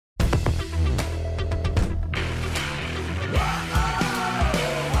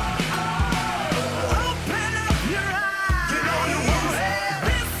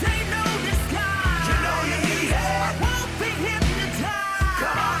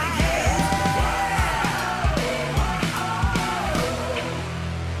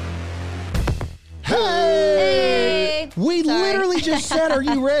We literally just said, are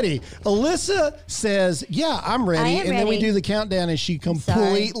you ready? Alyssa says, yeah, I'm ready. And then we do the countdown and she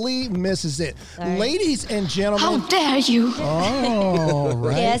completely misses it. Ladies and gentlemen. How dare you? Oh,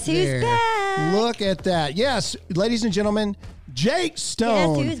 right. Guess who's back? Look at that. Yes, ladies and gentlemen, Jake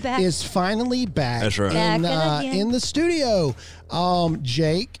Stone is finally back. That's right. In the studio.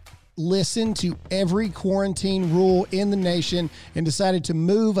 Jake listened to every quarantine rule in the nation and decided to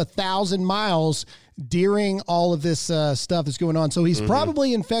move 1,000 miles during all of this stuff that's going on. So he's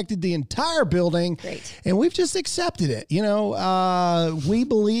probably infected the entire building. Great. And we've just accepted it. You know, we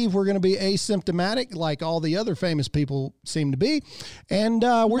believe we're going to be asymptomatic like all the other famous people seem to be. And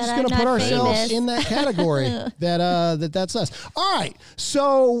we're just going to put ourselves in that category that's us. All right.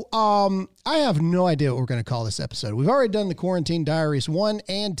 So I have no idea what we're going to call this episode. We've already done the Quarantine Diaries 1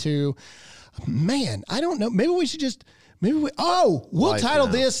 and 2. Man, I don't know. Maybe we should just... we'll title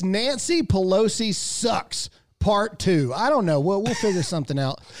this Nancy Pelosi Sucks Part 2. I don't know. We'll figure something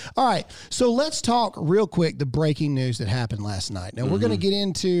out. All right. So let's talk real quick the breaking news that happened last night. Now, we're going to get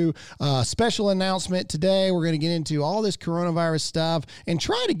into a special announcement today. We're going to get into all this coronavirus stuff and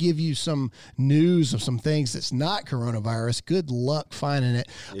try to give you some news of some things that's not coronavirus. Good luck finding it.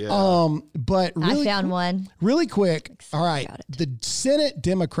 Yeah. But really, I found one. Really quick. All right. The Senate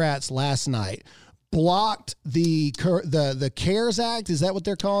Democrats last night blocked the CARES Act. Is that what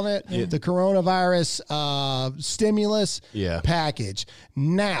they're calling it? Yeah. The coronavirus stimulus package.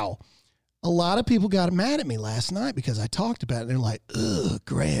 Now, a lot of people got mad at me last night because I talked about it. They're like, ugh,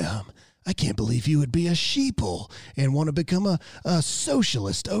 Graham, I can't believe you would be a sheeple and want to become a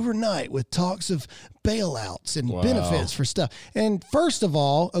socialist overnight with talks of bailouts and benefits for stuff. And first of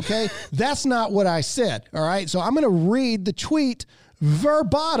all, okay, that's not what I said. All right. So I'm going to read the tweet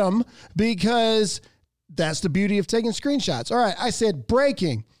verbatim because that's the beauty of taking screenshots. All right. I said,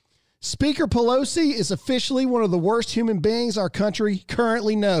 breaking. Speaker Pelosi is officially one of the worst human beings our country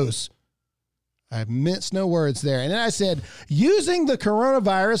currently knows. I minced no words there. And then I said, using the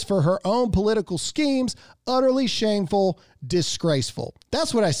coronavirus for her own political schemes, utterly shameful, disgraceful.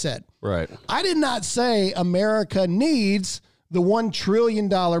 That's what I said. Right. I did not say America needs the $1 trillion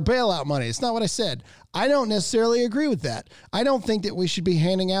bailout money. It's not what I said. I don't necessarily agree with that. I don't think that we should be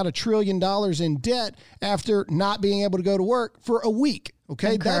handing out $1 trillion in debt after not being able to go to work for a week.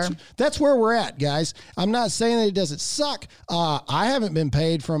 Okay, that's where we're at, guys. I'm not saying that it doesn't suck. I haven't been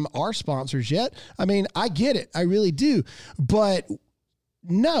paid from our sponsors yet. I mean, I get it. I really do. But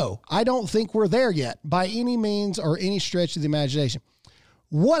no, I don't think we're there yet by any means or any stretch of the imagination.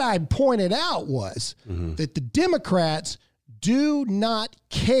 What I pointed out was that the Democrats do not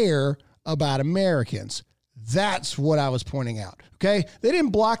care about Americans. That's what I was pointing out. Okay. They didn't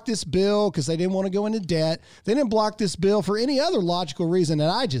block this bill because they didn't want to go into debt. They didn't block this bill for any other logical reason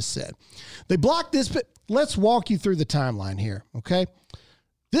that I just said. They blocked this. But let's walk you through the timeline here. Okay.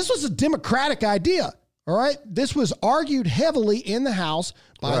 This was a Democratic idea. All right. This was argued heavily in the House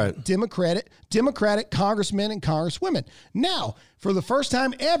by Democratic congressmen and congresswomen. Now, for the first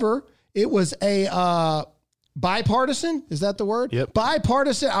time ever, it was a, bipartisan, is that the word? Yep.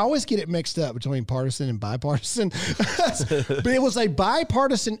 Bipartisan. I always get it mixed up between partisan and bipartisan. But it was a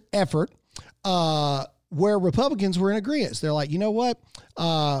bipartisan effort where Republicans were in agreement. They're like, you know what?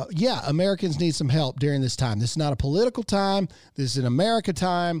 Americans need some help during this time. This is not a political time. This is an America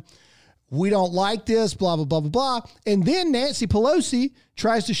time. We don't like this, blah, blah, blah, blah, blah. And then Nancy Pelosi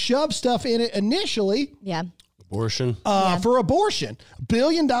tries to shove stuff in it initially. Yeah. Abortion. For abortion. $1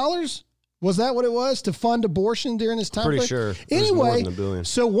 billion? Was that what it was to fund abortion during this time? Pretty sure. Anyway,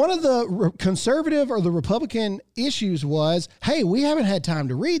 so one of the conservative or the Republican issues was, hey, we haven't had time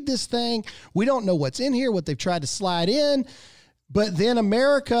to read this thing. We don't know what's in here, what they've tried to slide in. But then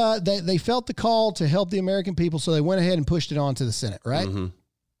America, they felt the call to help the American people, so they went ahead and pushed it on to the Senate, right? Mm-hmm.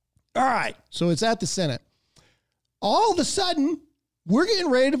 All right, so it's at the Senate. All of a sudden, we're getting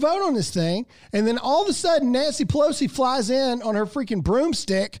ready to vote on this thing. And then all of a sudden, Nancy Pelosi flies in on her freaking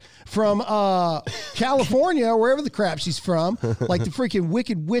broomstick from California or wherever the crap she's from. Like the freaking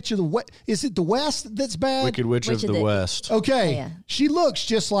Wicked Witch of the West. Is it the West that's bad? Wicked Witch of the West. Okay. Oh, yeah. She looks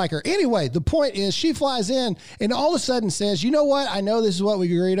just like her. Anyway, the point is she flies in and all of a sudden says, you know what? I know this is what we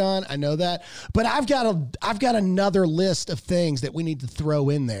agreed on. I know that. But I've got another list of things that we need to throw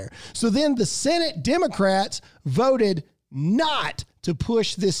in there. So then the Senate Democrats voted not to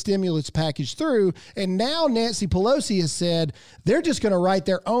push this stimulus package through. And now Nancy Pelosi has said they're just going to write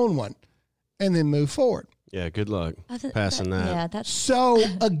their own one and then move forward. Yeah, good luck passing that. Yeah, that's so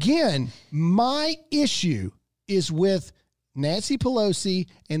again, my issue is with Nancy Pelosi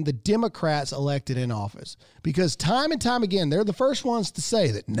and the Democrats elected in office. Because time and time again, they're the first ones to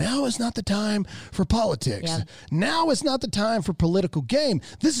say that now is not the time for politics. Yeah. Now is not the time for political game.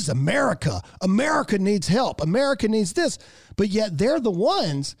 This is America. America needs help. America needs this. But yet they're the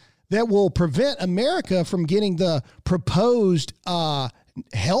ones that will prevent America from getting the proposed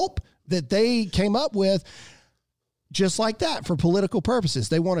help that they came up with. Just like that, for political purposes.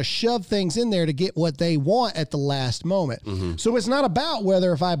 They want to shove things in there to get what they want at the last moment. Mm-hmm. So it's not about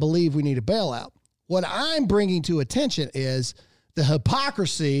whether if I believe we need a bailout. What I'm bringing to attention is the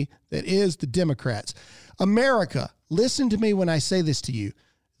hypocrisy that is the Democrats. America, listen to me when I say this to you.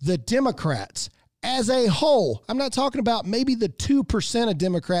 The Democrats, as a whole, I'm not talking about maybe the 2% of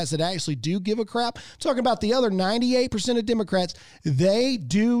Democrats that actually do give a crap. I'm talking about the other 98% of Democrats. They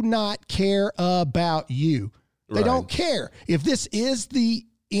do not care about you. They don't care. If this is the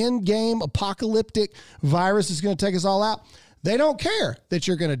end game apocalyptic virus is going to take us all out, they don't care that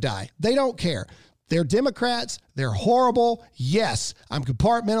you're going to die. They don't care. They're Democrats. They're horrible. Yes, I'm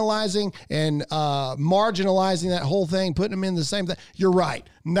compartmentalizing and marginalizing that whole thing, putting them in the same thing. You're right.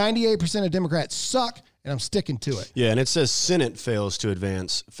 98% of Democrats suck, and I'm sticking to it. Yeah, and it says Senate fails to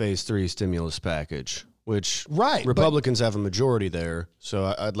advance phase 3 stimulus package. Which Republicans have a majority there,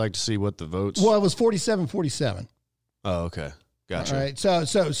 so I'd like to see what the votes. Well, it was 47-47. Oh, okay, gotcha. All right, so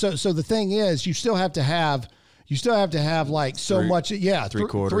the thing is, you still have to have like so much, three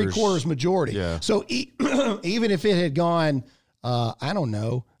quarters majority. Yeah. So even if it had gone, I don't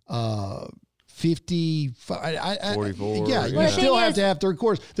know, 44. Yeah, you still have to have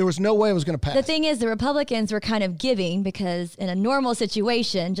 3/4. There was no way it was going to pass. The thing is, the Republicans were kind of giving because in a normal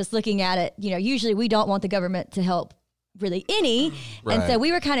situation, just looking at it, usually we don't want the government to help really any. Right. And so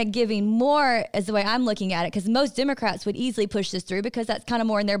we were kind of giving more as the way I'm looking at it, because most Democrats would easily push this through because that's kind of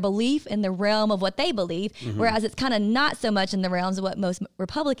more in their belief, in the realm of what they believe, whereas it's kind of not so much in the realms of what most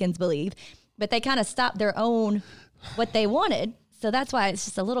Republicans believe, but they kind of stopped their own, what they wanted. So that's why it's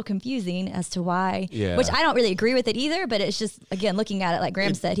just a little confusing as to why, which I don't really agree with it either, but it's just, again, looking at it, like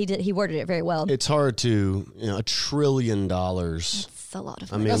Graham said, he worded it very well. It's hard to, $1 trillion. That's a lot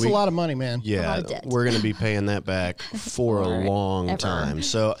of money. That's a lot of money, man. Yeah, we're going to be paying that back for a long time.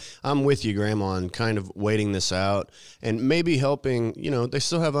 So I'm with you, Graham, on kind of waiting this out and maybe helping, they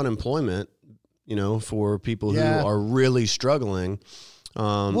still have unemployment, for people who are really struggling.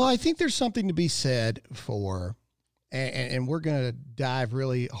 Well, I think there's something to be said for... And we're going to dive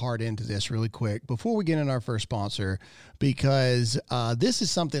really hard into this really quick before we get in our first sponsor, because this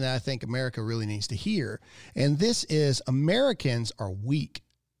is something that I think America really needs to hear. And this is, Americans are weak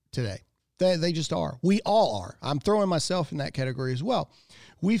today. They just are. We all are. I'm throwing myself in that category as well.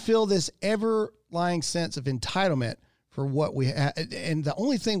 We feel this ever-lying sense of entitlement for what we have. And the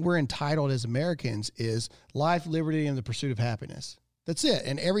only thing we're entitled as Americans is life, liberty, and the pursuit of happiness. That's it.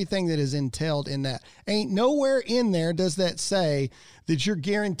 And everything that is entailed in that. Ain't nowhere in there does that say that you're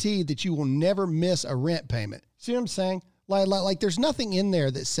guaranteed that you will never miss a rent payment. See what I'm saying? Like there's nothing in there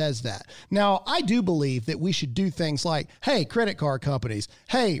that says that. Now, I do believe that we should do things like, hey, credit card companies,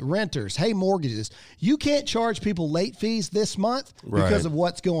 hey, renters, hey, mortgages. You can't charge people late fees this month because of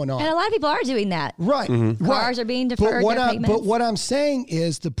what's going on. And a lot of people are doing that. Right. Mm-hmm. Cars are being deferred. But what I'm saying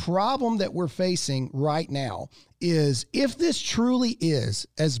is the problem that we're facing right now is, if this truly is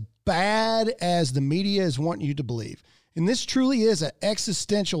as bad as the media is wanting you to believe, and this truly is an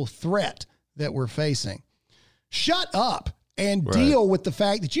existential threat that we're facing, shut up and deal with the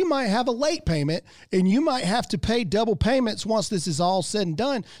fact that you might have a late payment and you might have to pay double payments once this is all said and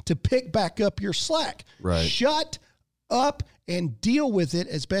done to pick back up your slack. Right. Shut up and deal with it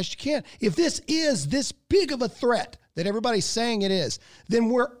as best you can. If this is this big of a threat that everybody's saying it is, then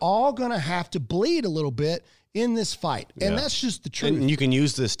we're all going to have to bleed a little bit in this fight. And that's just the truth. And you can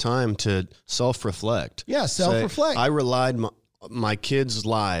use this time to self-reflect. Yeah, self-reflect. I relied, my kids'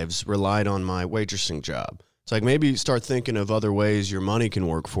 lives relied on my waitressing job. It's like, maybe start thinking of other ways your money can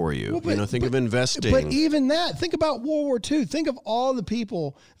work for you. Well, think of investing. But even that, think about World War II. Think of all the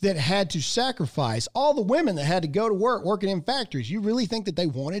people that had to sacrifice, all the women that had to go to work, working in factories. You really think that they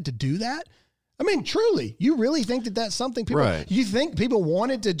wanted to do that? I mean, truly, you really think that that's something people, you think people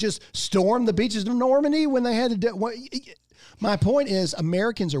wanted to just storm the beaches of Normandy when they had to do, my point is,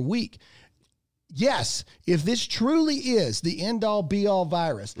 Americans are weak. Yes, if this truly is the end-all, be-all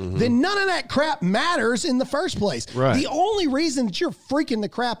virus, then none of that crap matters in the first place. Right. The only reason that you're freaking the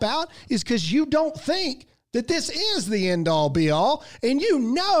crap out is because you don't think that this is the end-all, be-all, and you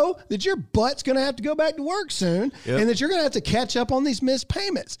know that your butt's going to have to go back to work soon, and that you're going to have to catch up on these missed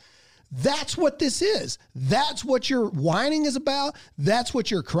payments. That's what this is. That's what your whining is about. That's what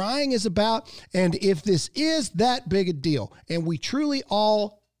your crying is about. And if this is that big a deal, and we truly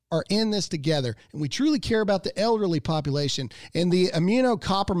all are in this together, and we truly care about the elderly population and the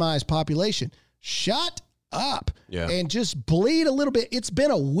immunocompromised population, shut up and just bleed a little bit. It's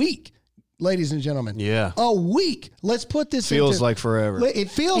been a week, ladies and gentlemen. Yeah. A week. Let's put this feels like forever. It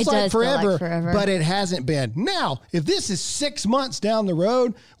feels like forever, but it hasn't been. Now, if this is 6 months down the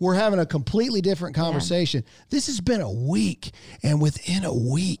road, we're having a completely different conversation. This has been a week, and within a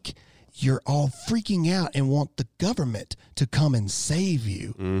week, you're all freaking out and want the government to come and save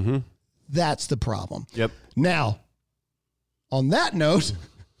you. Mm-hmm. That's the problem. Yep. Now, on that note,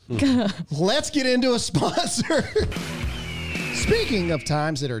 let's get into a sponsor. Speaking of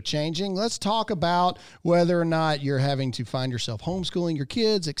times that are changing, let's talk about whether or not you're having to find yourself homeschooling your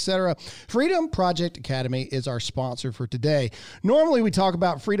kids, etc. Freedom Project Academy is our sponsor for today. Normally we talk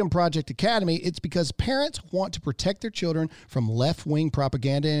about Freedom Project Academy. It's because parents want to protect their children from left-wing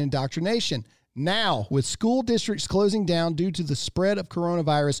propaganda and indoctrination. Now, with school districts closing down due to the spread of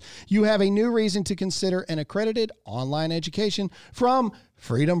coronavirus, you have a new reason to consider an accredited online education from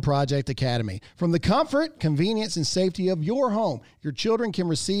Freedom Project Academy. From the comfort, convenience, and safety of your home, your children can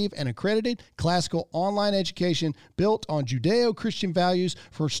receive an accredited classical online education built on Judeo-Christian values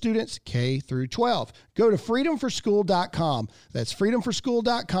for students K through 12. Go to freedomforschool.com. That's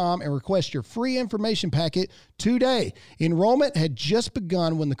freedomforschool.com and request your free information packet today. Enrollment had just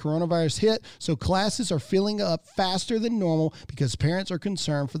begun when the coronavirus hit, so classes are filling up faster than normal because parents are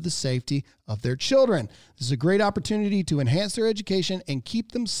concerned for the safety of their children. This is a great opportunity to enhance their education and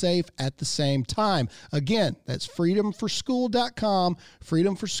keep them safe at the same time. Again, that's freedomforschool.com,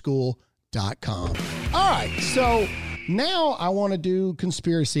 freedomforschool.com. All right, so now I want to do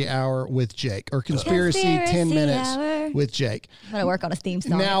Conspiracy Hour with Jake, or Conspiracy 10 Minutes Hour with Jake. I'm going to work on a theme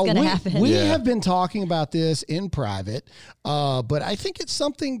song. Now, it's going to happen. We have been talking about this in private, but I think it's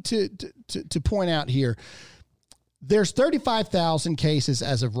something to point out here. There's 35,000 cases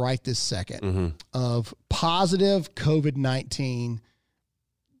as of right this second of positive COVID-19.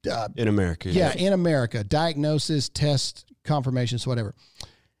 In America. Yeah, in America. Diagnosis, test, confirmations, whatever.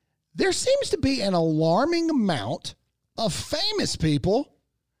 There seems to be an alarming amount of famous people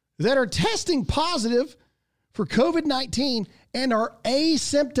that are testing positive for COVID-19 and are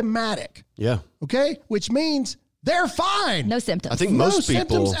asymptomatic. Yeah. Okay? Which means they're fine. No symptoms. I think no most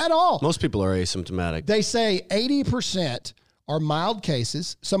people symptoms at all. Most people are asymptomatic. They say 80% are mild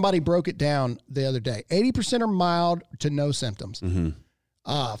cases. Somebody broke it down the other day. 80% are mild to no symptoms.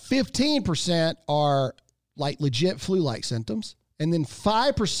 15% are like legit flu-like symptoms. And then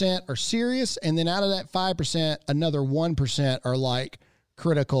 5% are serious. And then out of that 5%, another 1% are like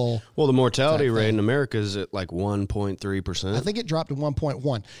critical. Well, the mortality rate in America is at like 1.3%. I think it dropped to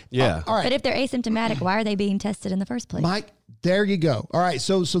 1.1. Yeah. All right. But if they're asymptomatic, why are they being tested in the first place? Mike, there you go. All right.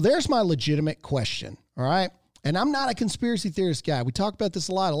 So there's my legitimate question. All right. And I'm not a conspiracy theorist guy. We talk about this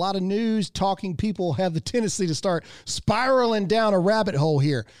a lot. A lot of news talking people have the tendency to start spiraling down a rabbit hole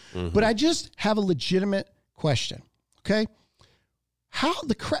here. But I just have a legitimate question. Okay.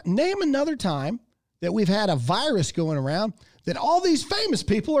 Name another time that we've had a virus going around that all these famous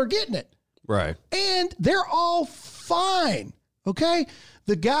people are getting it. Right. And they're all fine. Okay.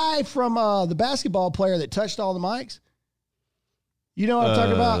 The guy from the basketball player that touched all the mics. You know what I'm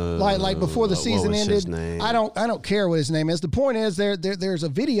talking about? Like before the season ended. His name? I don't care what his name is. The point is there's a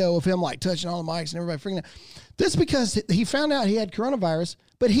video of him like touching all the mics and everybody freaking out. This because he found out he had coronavirus,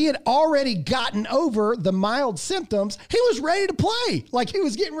 but he had already gotten over the mild symptoms. He was ready to play. Like he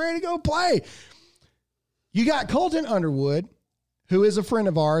was getting ready to go play. You got Colton Underwood, who is a friend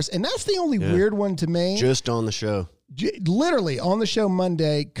of ours, and that's the only weird one to me. Just on the show. Literally on the show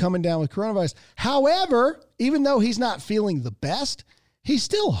Monday, coming down with coronavirus. However, even though he's not feeling the best, he's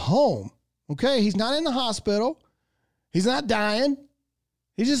still home. Okay. He's not in the hospital. He's not dying.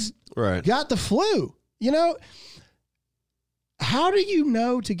 He just got the flu. You know, how do you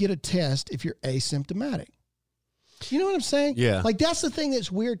know to get a test if you're asymptomatic? You know what I'm saying? Yeah. Like that's the thing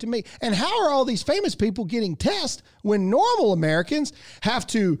that's weird to me. And how are all these famous people getting tests when normal Americans have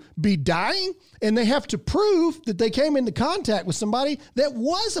to be dying and they have to prove that they came into contact with somebody that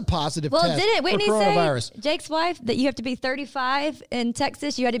was a positive test didn't Whitney for coronavirus? say, Jake's wife, that you have to be 35 in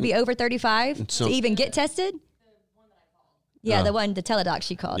Texas? You had to be over 35 to even get tested? Yeah, the teledoc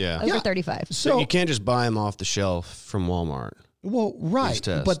she called. Yeah. Over 35. So you can't just buy them off the shelf from Walmart. Well, right.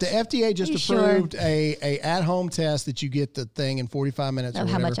 But the FDA just approved a at-home test that you get the thing in 45 minutes or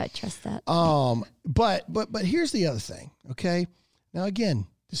whatever. How much I trust that. But here's the other thing, okay? Now, again,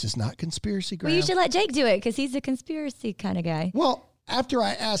 this is not conspiracy, Graham. Well, you should let Jake do it because he's a conspiracy kind of guy. Well, after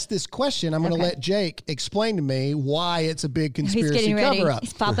I ask this question, I'm going to Okay. let Jake explain to me why it's a big He's conspiracy getting ready. cover-up.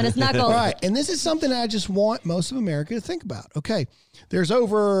 He's popping his knuckles. All right, and this is something I just want most of America to think about. Okay, there's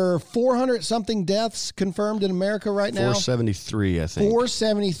over 400-something deaths confirmed in America right now. 473, I think.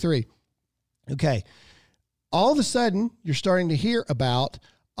 473. Okay, all of a sudden, you're starting to hear about,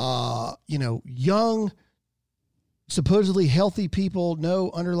 young, supposedly healthy people, no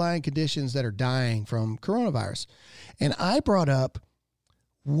underlying conditions that are dying from coronavirus. And I brought up,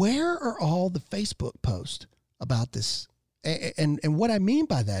 where are all the Facebook posts about this? And what I mean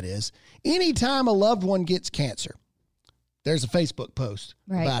by that is, anytime a loved one gets cancer, there's a Facebook post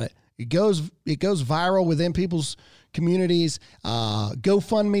about it. It goes viral within people's communities.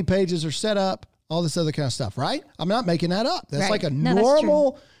 GoFundMe pages are set up, all this other kind of stuff, right? I'm not making that up. That's like a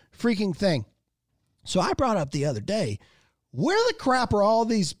normal freaking thing. So I brought up the other day, where the crap are all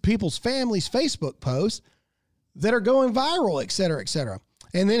these people's families' Facebook posts that are going viral, et cetera, et cetera?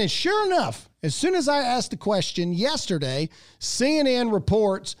 And then sure enough, as soon as I asked the question yesterday, CNN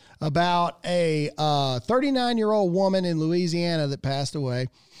reports about a 39-year-old woman in Louisiana that passed away,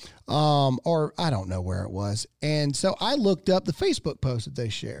 or I don't know where it was. And so I looked up the Facebook post that they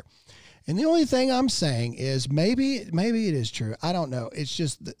share. And the only thing I'm saying is maybe it is true. I don't know. It's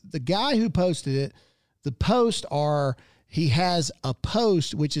just the guy who posted it, the posts are, he has a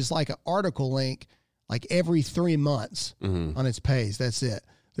post, which is like an article link, like every 3 months on its page. That's it.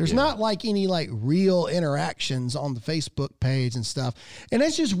 There's not like any like real interactions on the Facebook page and stuff. And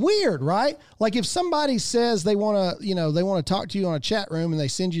it's just weird, right? Like if somebody says they want to talk to you on a chat room and they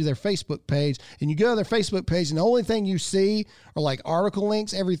send you their Facebook page and you go to their Facebook page and the only thing you see are like article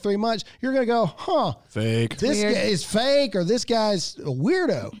links every 3 months, you're going to go, fake. This guy is fake, or this guy's a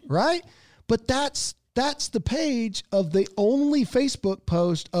weirdo, right? But that's the page of the only Facebook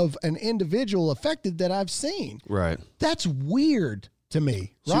post of an individual affected that I've seen. Right. That's weird to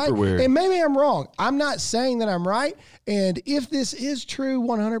me, right? Super weird. And maybe I'm wrong. I'm not saying that I'm right. And if this is true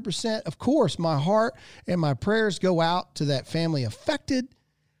 100%, of course, my heart and my prayers go out to that family affected.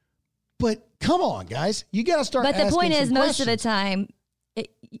 But come on, guys. You got to start asking some questions. But the point is, most of the time,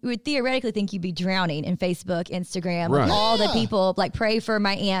 you would theoretically think you'd be drowning in Facebook, Instagram, right. with all the people, like pray for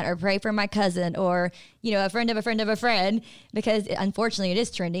my aunt or pray for my cousin or, a friend of a friend of a friend, because unfortunately it is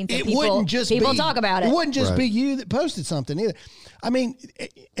trending. So people talk about it. It wouldn't just be you that posted something either. I mean,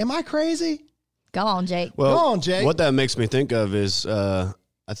 am I crazy? Go on, Jake. Well, Go on, Jake. What that makes me think of is, I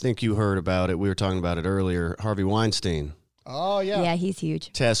think you heard about it. We were talking about it earlier. Harvey Weinstein. Oh, yeah. Yeah, he's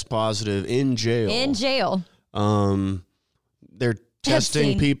huge. Test positive in jail. In jail. They're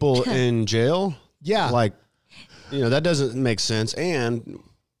testing Epstein. people in jail. Yeah. Like, that doesn't make sense. And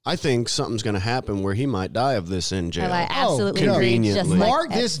I think something's going to happen where he might die of this in jail. I absolutely no. agree. Conveniently.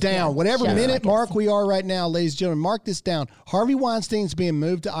 Mark this down. Whatever just minute like mark Epstein. we are right now, ladies and gentlemen, mark this down. Harvey Weinstein's being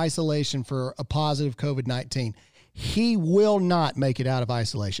moved to isolation for a positive COVID-19. He will not make it out of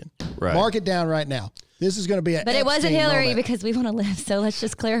isolation. Right. Mark it down right now. This is going to be an But it wasn't Epstein Hillary moment. because we want to live. So let's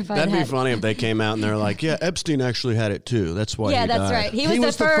just clarify That'd that. be funny if they came out and they're like, yeah, Epstein actually had it too. That's why Yeah, he that's died. right. He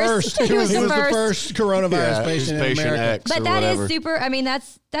was the first. He was the the first. first coronavirus patient in patient America. X But or that is whatever. super. I mean,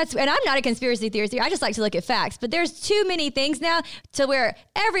 that's, and I'm not a conspiracy theorist here. I just like to look at facts. But there's too many things now to where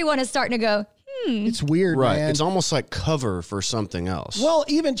everyone is starting to go, It's weird, Right. man. It's almost like cover for something else. Well,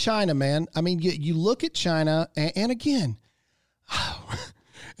 even China, man. I mean, you look at China, and again,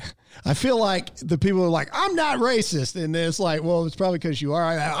 I feel like the people are like, I'm not racist. And it's like, well, it's probably because you are.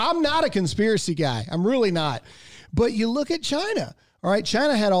 I'm not a conspiracy guy. I'm really not. But you look at China. All right.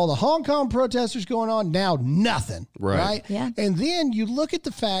 China had all the Hong Kong protesters going on. Now nothing. Right. Yeah. And then you look at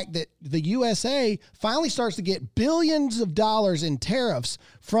the fact that the USA finally starts to get billions of dollars in tariffs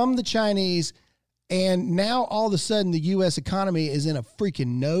from the Chinese. And now all of a sudden the U.S. economy is in a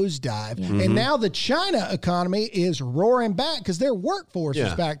freaking nosedive. Yeah. And now the China economy is roaring back because their workforce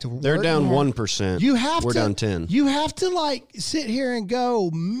is back to work. They're down 1%. We're down 10. You have to like sit here and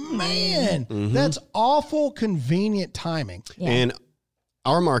go, man, that's awful convenient timing. Yeah. And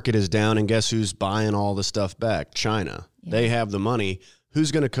our market is down, and guess who's buying all the stuff back? China. Yeah. They have the money.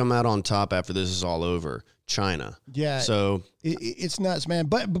 Who's going to come out on top after this is all over? China. Yeah. So it's nuts, man.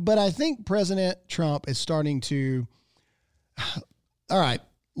 But I think President Trump is starting to. All right.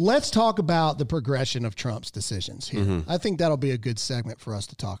 Let's talk about the progression of Trump's decisions here. I think that'll be a good segment for us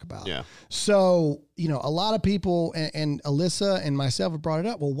to talk about. Yeah. So, a lot of people and Alyssa and myself have brought it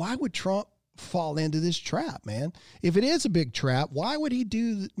up. Well, why would Trump fall into this trap, man? If it is a big trap, why would he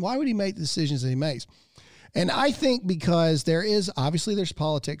make the decisions that he makes? And I think because there's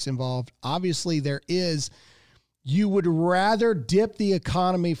politics involved. Obviously you would rather dip the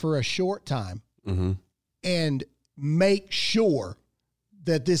economy for a short time and make sure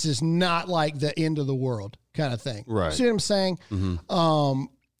that this is not like the end of the world kind of thing. Right. See what I'm saying? Mm-hmm.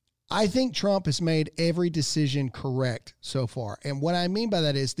 I think Trump has made every decision correct so far. And what I mean by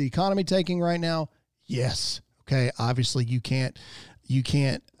that is the economy taking right now. Yes. Okay. Obviously you can't,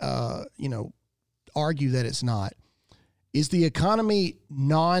 argue that it's not. Is the economy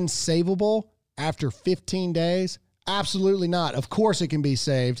non-savable after 15 days? Absolutely not. Of course it can be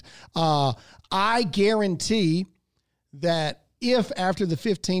saved. I guarantee that if after the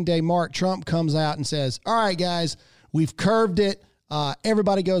 15-day mark, Trump comes out and says, all right, guys, we've curved it.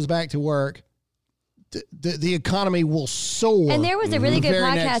 Everybody goes back to work. The economy will soar. And there was a really good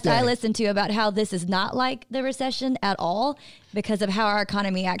podcast I day. listened to about how this is not like the recession at all because of how our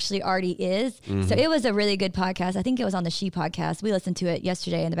economy actually already is. Mm-hmm. So it was a really good podcast. I think it was on the She podcast. We listened to it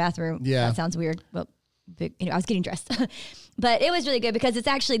yesterday in the bathroom. Yeah. That sounds weird. Well, I was getting dressed. But it was really good because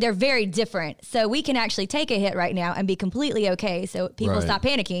they're very different. So we can actually take a hit right now and be completely okay. So people stop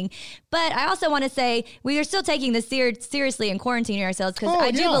panicking. But I also want to say we are still taking this seriously and quarantining ourselves because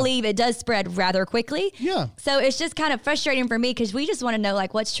I do believe it does spread rather quickly. Yeah. So it's just kind of frustrating for me because we just want to know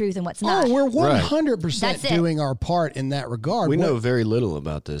like what's truth and what's not. Oh, we're 100% That's it. doing our part in that regard. We know very little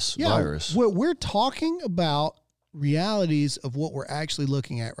about this virus. We're talking about realities of what we're actually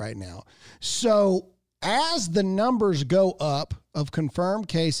looking at right now. So as the numbers go up of confirmed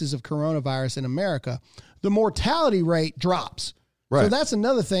cases of coronavirus in America, the mortality rate drops. Right. So that's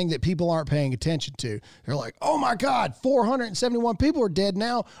another thing that people aren't paying attention to. They're like, oh my God, 471 people are dead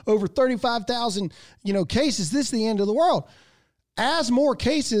now, over 35,000, cases. This is the end of the world. As more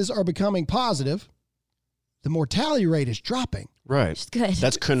cases are becoming positive, the mortality rate is dropping. Right. It's good.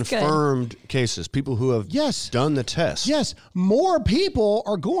 That's confirmed cases, people who have done the test. Yes. More people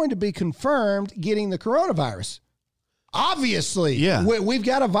are going to be confirmed getting the coronavirus. Obviously. Yeah. We've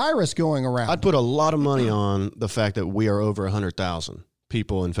got a virus going around. I'd put a lot of money on the fact that we are over 100,000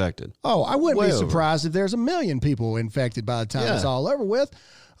 people infected. Oh, I wouldn't Way be over. surprised if there's 1 million people infected by the time it's all over with.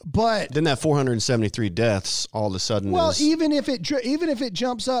 But then that 473 deaths all of a sudden is... even if it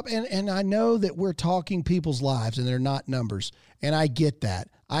jumps up, and I know that we're talking people's lives and they're not numbers, and I get that.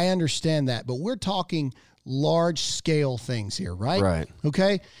 I understand that. But we're talking large scale things here, right? Right.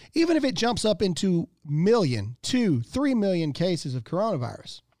 Okay? Even if it jumps up into 1 million, 2, 3 million cases of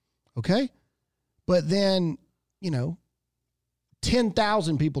coronavirus, okay? But then,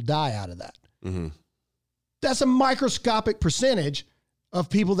 10,000 people die out of that. Mm-hmm. That's a microscopic percentage of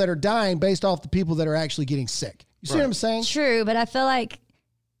people that are dying based off the people that are actually getting sick. You see what I'm saying? True, but I feel like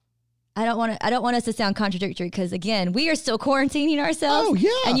I don't want us to sound contradictory because again, we are still quarantining ourselves. Oh,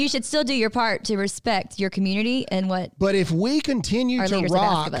 yeah. And you should still do your part to respect your community and what. But if we continue Our to leaders have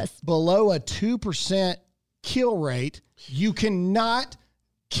asked rock of us. below a 2% kill rate, you cannot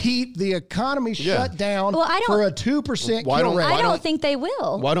keep the economy shut down Well, I don't- for a 2% kill rate. I don't think they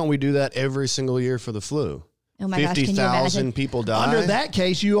will. Why don't we do that every single year for the flu? Oh my gosh, can you 50,000 imagine? people die. Under that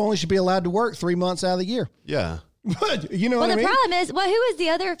case, you only should be allowed to work 3 months out of the year. Yeah. You know Well, what I the mean? problem is, who is the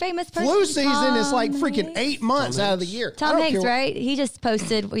other famous person? Flu season is like Tom freaking Hanks? 8 months out of the year. I Tom don't Hanks, care right? He just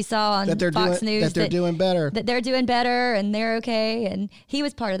posted, we saw on That they're Fox doing, News that they're doing better. that they're doing better and they're okay. And he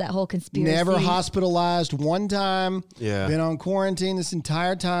was part of that whole conspiracy. Never hospitalized one time. Yeah. Been on quarantine this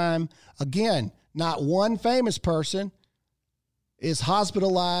entire time. Again, not one famous person is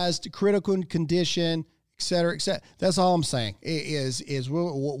hospitalized, critical condition, et cetera, et cetera. That's all I'm saying is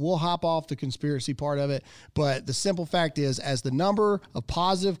we'll hop off the conspiracy part of it. But the simple fact is, as the number of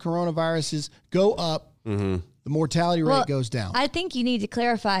positive coronaviruses go up, the mortality rate goes down. I think you need to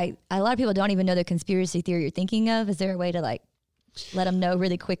clarify. A lot of people don't even know the conspiracy theory you're thinking of. Is there a way to let them know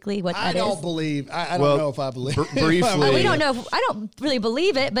really quickly what that I is? don't believe. I don't know if I believe. Briefly, We don't know. I don't really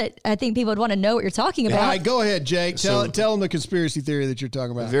believe it, but I think people would want to know what you're talking about. All right, go ahead, Jake. Tell them the conspiracy theory that you're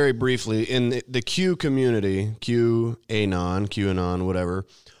talking about. very briefly, in the Q community, QAnon, whatever,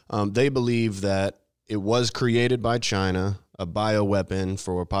 they believe that it was created by China, a bioweapon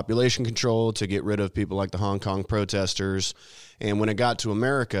for population control to get rid of people like the Hong Kong protesters. And when it got to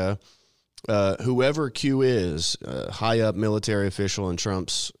America, whoever Q is, high up military official in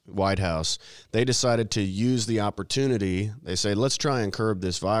Trump's White House, they decided to use the opportunity. They say, let's try and curb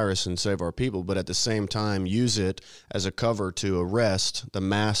this virus and save our people, but at the same time use it as a cover to arrest the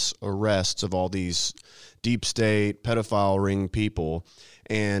mass arrests of all these deep state pedophile ring people.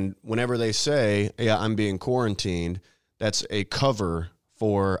 And whenever they say, yeah, I'm being quarantined, that's a cover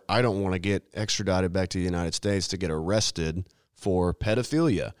for, I don't want to get extradited back to the United States to get arrested for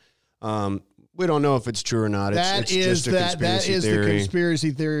pedophilia. We don't know if it's true or not. It's just a conspiracy theory. The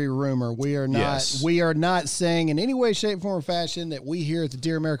conspiracy theory rumor. We are not. Yes. We are not saying in any way, shape, form, or fashion that we here at the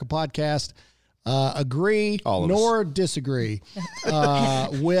Dear America podcast agree nor disagree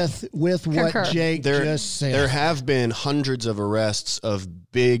with what Jake just said. There have been hundreds of arrests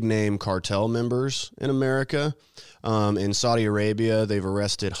of big name cartel members in America. In Saudi Arabia, they've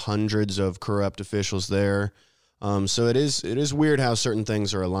arrested hundreds of corrupt officials there. So it is weird how certain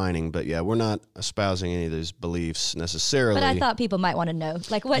things are aligning, but yeah, we're not espousing any of those beliefs necessarily. But I thought people might want to know,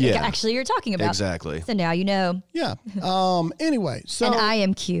 like, what actually you're talking about. Exactly. So now you know. Yeah. Anyway, so and I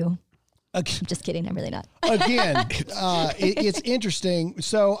am Q. I'm just kidding. I'm really not. Again, it's interesting.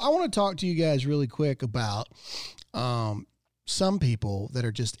 So I want to talk to you guys really quick about some people that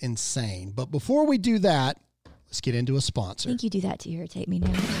are just insane. But before we do that, let's get into a sponsor. I think you do that to irritate me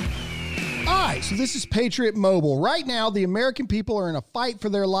now. All right, so this is Patriot Mobile. Right now, the American people are in a fight for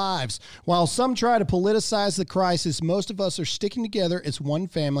their lives. While some try to politicize the crisis, most of us are sticking together as one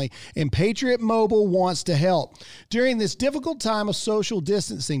family, and Patriot Mobile wants to help. During this difficult time of social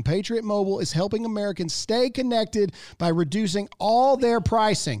distancing, Patriot Mobile is helping Americans stay connected by reducing all their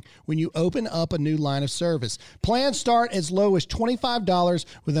pricing when you open up a new line of service. Plans start as low as $25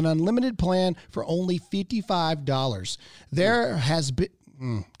 with an unlimited plan for only $55. There has been...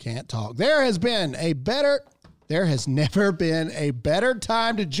 can't talk. There has never been a better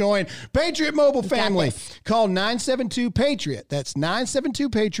time to join Patriot Mobile family. Call 972-PATRIOT. That's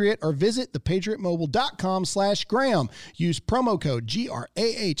 972-PATRIOT or visit thepatriotmobile.com/Graham. Use promo code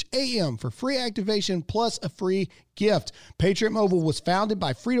GRAHAM for free activation plus a free gift. Patriot Mobile was founded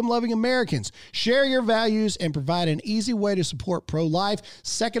by freedom-loving Americans. Share your values and provide an easy way to support pro-life,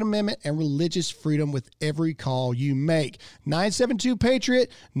 Second Amendment, and religious freedom with every call you make. 972-PATRIOT,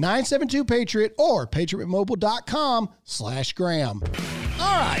 972-PATRIOT, or patriotmobile.com/Graham. All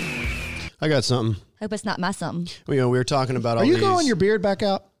right. I got something. Hope it's not my something. We were talking about all these. Are you growing your beard back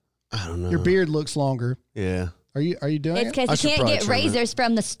out? I don't know. Your beard looks longer. Yeah. Are you doing it? It's because you can't get razors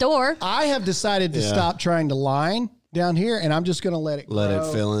from the store. I have decided to stop trying to line down here, and I'm just going to let it grow. Let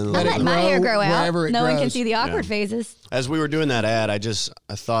it fill in. I let my hair grow out. No one can grows. see the awkward phases. As we were doing that ad, I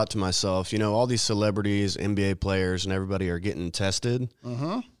thought to myself, all these celebrities, NBA players, and everybody are getting tested.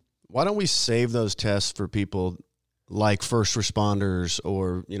 Why don't we save those tests for people like first responders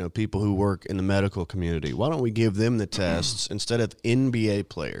or, people who work in the medical community? Why don't we give them the tests instead of NBA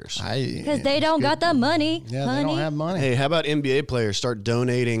players? Because they don't got the money. Yeah, honey. they don't have money. Hey, how about NBA players start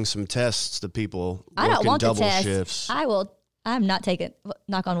donating some tests to people I don't want double the test. shifts? I'm not taking,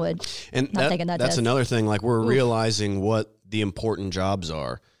 knock on wood. And not taking that that's test. another thing. Like, we're realizing what the important jobs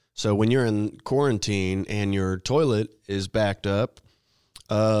are. So when you're in quarantine and your toilet is backed up,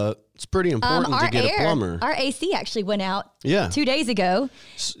 it's pretty important to get a plumber. Our AC actually went out 2 days ago.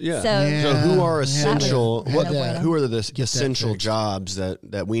 Yeah. So who are essential? Who are the essential fixed. jobs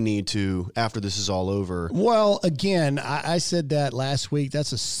that we need to after this is all over? Well, again, I said that last week.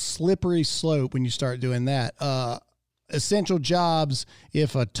 That's a slippery slope when you start doing that. Essential jobs,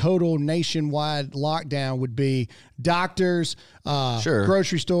 if a total nationwide lockdown, would be doctors,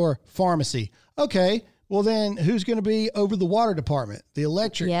 grocery store, pharmacy. Okay. Well, then who's going to be over the water department, the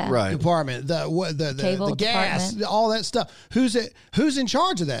electric department, the gas, department. all that stuff? Who's in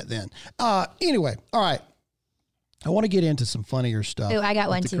charge of that then? Anyway, all right. I want to get into some funnier stuff. Oh, I got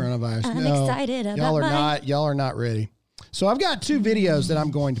one too. Coronavirus. I'm excited about mine. Y'all are not ready. So I've got 2 videos that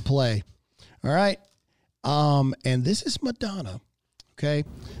I'm going to play. All right. And this is Madonna. Okay.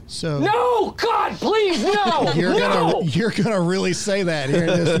 So no, God, please, no. You're gonna really say that here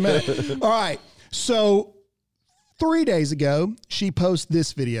in just a minute. All right. So 3 days ago, she posted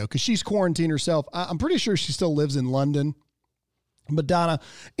this video because she's quarantined herself. I'm pretty sure she still lives in London. Madonna.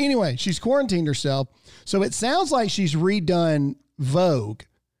 Anyway, she's quarantined herself. So it sounds like she's redone Vogue,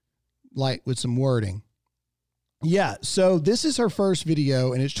 like with some wording. Yeah. So this is her first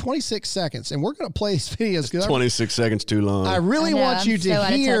video, and it's 26 seconds. And we're going to play these videos. 26 seconds too long. I really want you to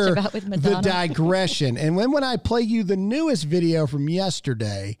hear the digression. And when I play you the newest video from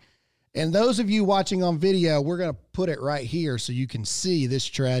yesterday, and those of you watching on video, we're going to put it right here so you can see this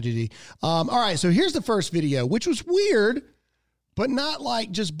tragedy. All right, so here's the first video, which was weird, but not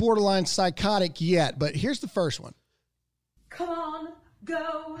like just borderline psychotic yet. But here's the first one. Come on,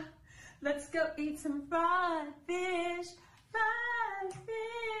 go. Let's go eat some fried fish. Fried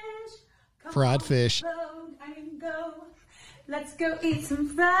fish. Come fried fish. On, and go. Let's go eat some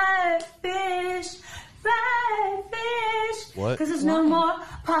fried fish. Fried fish. What? Because there's no more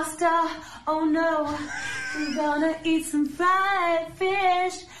pasta. Oh no. We're gonna eat some fried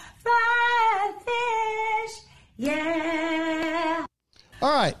fish. Fried fish. Yeah.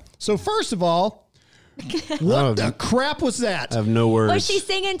 All right. So first of all, what the crap was that? I have no words. Was she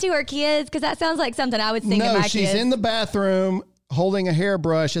singing to her kids? Because that sounds like something I would sing to my kids. No, she's in the bathroom holding a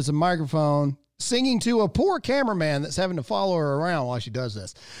hairbrush as a microphone, singing to a poor cameraman that's having to follow her around while she does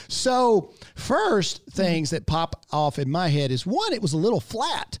this. So first things that pop off in my head is, one, it was a little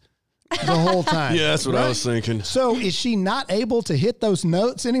flat the whole time. Yeah, that's what I was thinking. So is she not able to hit those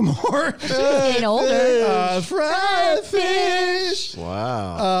notes anymore? She's getting older. Fried fish.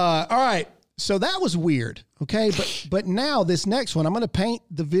 Wow. All right. So that was weird. Okay. But now this next one, I'm going to paint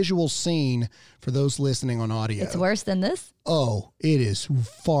the visual scene for those listening on audio. It's worse than this? Oh, it is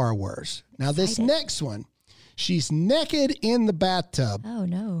far worse. Now this next one, she's naked in the bathtub. Oh,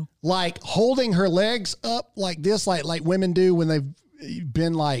 no. Like holding her legs up like this, like women do when they've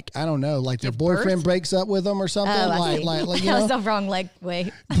been like, I don't know, like their boyfriend breaks up with them or something. Like you that know? was the wrong leg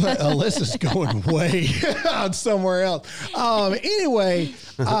way. But Alyssa's going way somewhere else. Anyway,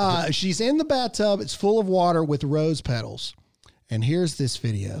 she's in the bathtub. It's full of water with rose petals. And here's this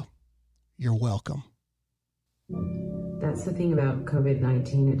video. You're welcome. That's the thing about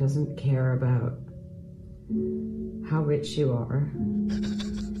COVID-19. It doesn't care about how rich you are,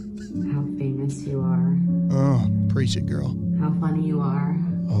 how famous you are. Oh, preach it, girl. How funny you are.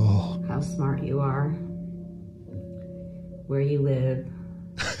 Oh. How smart you are. Where you live.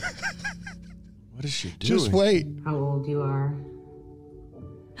 What is she doing? Just wait. How old you are.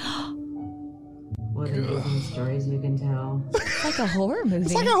 What amazing stories you can tell. It's like a horror movie.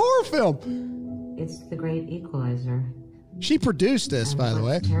 It's like a horror film. It's the great equalizer. She produced this, by the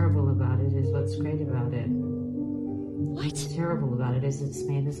way. What's terrible about it is what's great about it. What? What's terrible about it is it's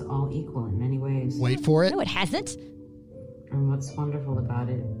made us all equal in many ways. Wait for it. No, it hasn't. And what's wonderful about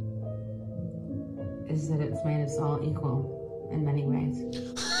it is that it's made us all equal in many ways.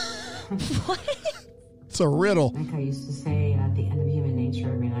 What? It's a riddle. Like I used to say at the end of Human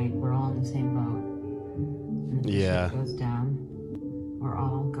Nature every night, we're all in the same boat. And if the ship goes down, we're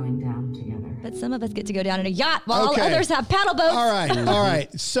all going down together. But some of us get to go down in a yacht while Okay. all others have paddle boats. All right.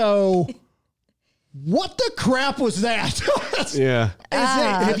 So what the crap was that? Yeah.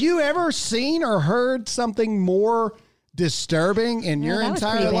 Have you ever seen or heard something more disturbing in your that was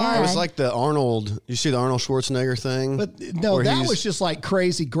entire pretty life? It was like the Arnold. You see the Arnold Schwarzenegger thing? But no, Where that he's- was just like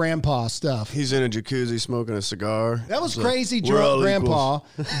crazy grandpa stuff. He's in a jacuzzi smoking a cigar. That was It's like, crazy we're all drunk grandpa.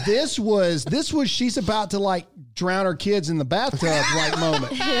 equals. This was she's about to like drown her kids in the bathtub like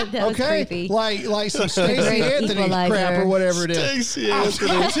moment. That was Okay? creepy. Like some Stacey Great Anthony equalizer. crap or whatever it is. Stacey I'm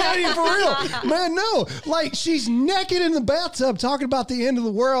Anthony. telling you for real. Man, no. Like she's naked in the bathtub talking about the end of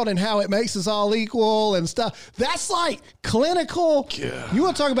the world and how it makes us all equal and stuff. That's like clinical. Yeah. You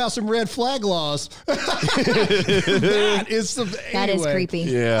want to talk about some red flag laws? That is some, That is anyway. creepy.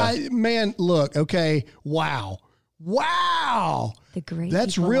 Yeah. Man, look, okay. Wow. The great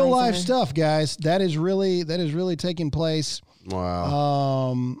That's real life equalizer. stuff, guys. That is really taking place.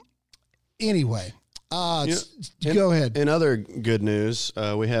 Wow. Anyway, You know, go ahead. In other good news,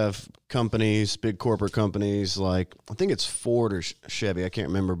 we have companies, big corporate companies like, I think it's Ford or Chevy, I can't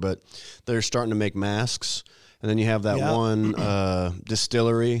remember, but they're starting to make masks. And then you have that one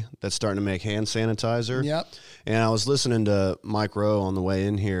distillery that's starting to make hand sanitizer. Yep. And I was listening to Mike Rowe on the way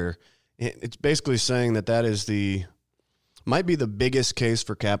in here. It's basically saying that is might be the biggest case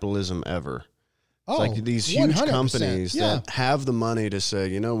for capitalism ever. It's like these huge 100%. companies that have the money to say,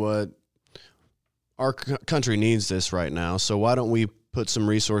 you know what, our country needs this right now, so why don't we put some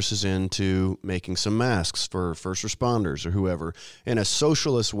resources into making some masks for first responders or whoever. In a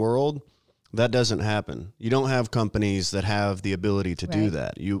socialist world, that doesn't happen. You don't have companies that have the ability to do Right.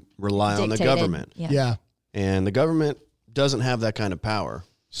 that. You rely on the Dictated. government. Yeah. And the government doesn't have that kind of power.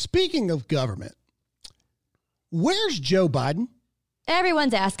 Speaking of government, where's Joe Biden?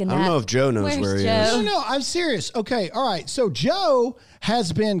 Everyone's asking that. I don't know if Joe knows Where's where he Joe? is. No, I'm serious. Okay, all right. So Joe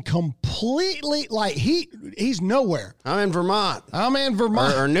has been completely like he's nowhere. I'm in Vermont. I'm in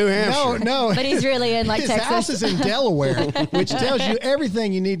Vermont Or New Hampshire. No. But he's really in like His Texas. house is in Delaware, which tells you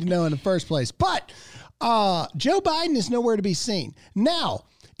everything you need to know in the first place. But Joe Biden is nowhere to be seen. Now,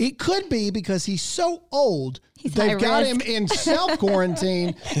 it could be because he's so old, they've high got risk. him in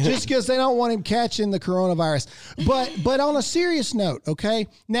self-quarantine just because they don't want him catching the coronavirus. But on a serious note, okay?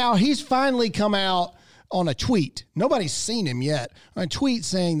 Now, he's finally come out on a tweet. Nobody's seen him yet. On a tweet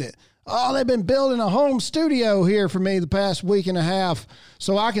saying that, they've been building a home studio here for me the past week and a half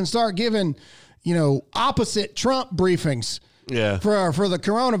so I can start giving, opposite Trump briefings. Yeah. For the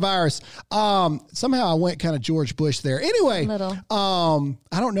coronavirus. Somehow I went kind of George Bush there. Anyway, Little.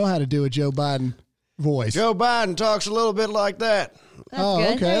 I don't know how to do a Joe Biden voice. Joe Biden talks a little bit like that. That's Oh,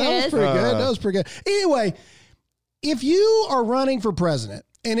 good. okay. There That he was is. pretty good. That was pretty good. Anyway, if you are running for president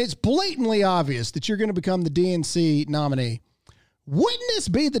and it's blatantly obvious that you're going to become the DNC nominee, wouldn't this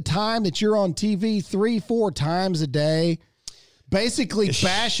be the time that you're on TV 3-4 times a day basically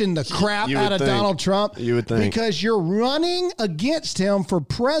bashing the crap You would out of think. Donald Trump. You would think. Because you're running against him for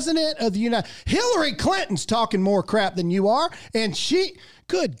president of the United States. Hillary Clinton's talking more crap than you are, and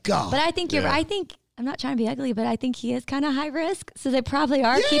good God. But I think you're. Yeah. I think I'm not trying to be ugly, but I think he is kind of high risk. So they probably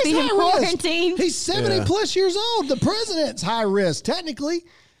are Yeah, keeping he's him high risk. quarantined. He's 70 plus years old. The president's high risk, technically.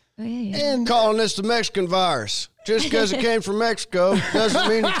 Oh, yeah. And Calling this the Mexican virus. Just because it came from Mexico doesn't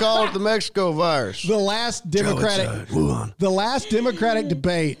mean you call it the Mexico virus. the last Democratic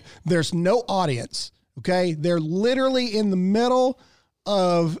debate, there's no audience. Okay, they're literally in the middle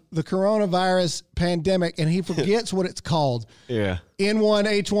of the coronavirus pandemic, and he forgets what it's called. Yeah.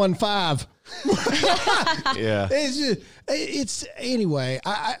 N1H15. Yeah. It's anyway.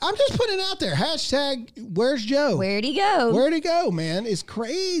 I'm just putting it out there. Hashtag Where's Joe? Where'd he go? Where'd he go, man? It's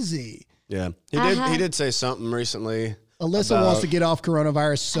crazy. Yeah. He did say something recently. Alyssa wants to get off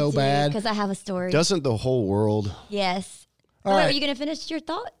coronavirus so bad. Because I have a story. Doesn't the whole world? Yes. All Wait, right. are you going to finish your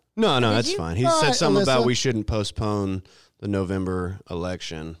thought? No, Did that's you? fine. He All said right, something about Alyssa. we shouldn't postpone the November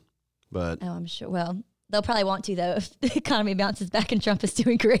election, but Oh, I'm sure. Well, they'll probably want to, though, if the economy bounces back and Trump is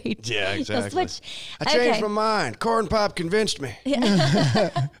doing great. yeah, They'll exactly. switch. I changed Okay. my mind. Corn Pop convinced me.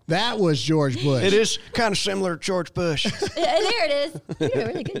 That was George Bush. It is kind of similar to George Bush. There it is. You're doing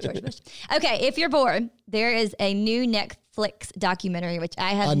really good, George Bush. Okay, if you're bored, there is a new Netflix documentary, which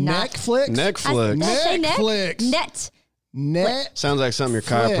I have A not. Netflix? Netflix. Did I say net? Netflix. Net. Sounds like something your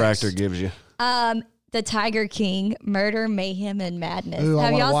chiropractor gives you. The Tiger King, Murder, Mayhem, and Madness. Ooh, I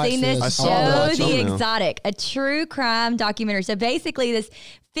Have wanna y'all watch seen this. this? I saw Joe that the thumbnail. Exotic, a true crime documentary. So basically, this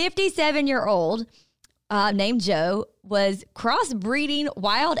 57-year-old named Joe was crossbreeding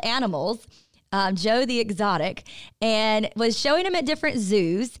wild animals, Joe the Exotic, and was showing them at different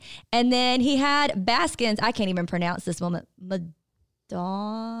zoos. And then he had Baskins. I can't even pronounce this woman.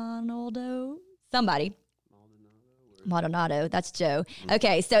 Madonna? Somebody. Maldonado, that's Joe.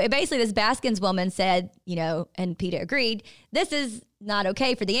 Okay, so basically this Baskins woman said, and PETA agreed, this is not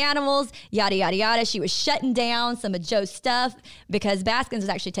okay for the animals, yada, yada, yada. She was shutting down some of Joe's stuff because Baskins was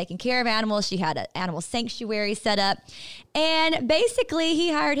actually taking care of animals. She had an animal sanctuary set up. And basically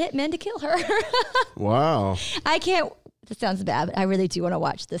he hired hitmen to kill her. Wow. I can't. This sounds bad, but I really do want to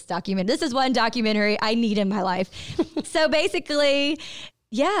watch this documentary. This is one documentary I need in my life. So basically,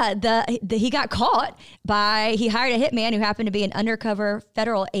 yeah, he got caught he hired a hitman who happened to be an undercover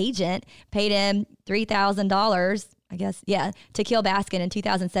federal agent, paid him $3,000, I guess, yeah, to kill Baskin in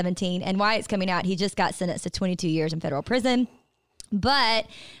 2017. And why it's coming out, he just got sentenced to 22 years in federal prison. But,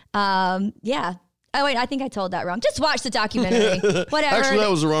 yeah. Oh, wait, I think I told that wrong. Just watch the documentary. Whatever. Actually,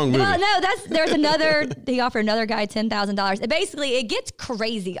 that was the wrong movie. Well, no, there's another, he offered another guy $10,000. And basically, it gets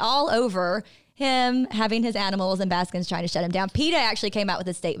crazy all over him having his animals and Baskins trying to shut him down. PETA actually came out with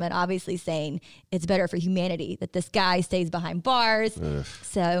a statement, obviously saying it's better for humanity that this guy stays behind bars.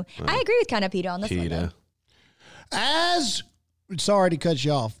 So I agree with kind of PETA on this one. Though. Sorry to cut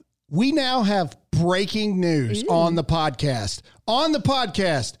you off. We now have breaking news on the podcast. On the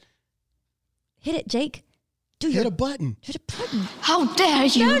podcast. Hit it, Jake. Hit a button. Hit a button. How dare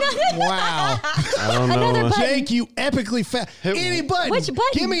you? No. Wow. I don't know. Another button. Jake, you epically fast. Any button. Which button?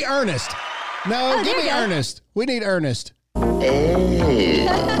 Give me Ernest. No, Oh, give there me you go. Ernest. We need Ernest.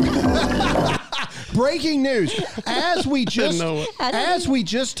 Breaking news. As we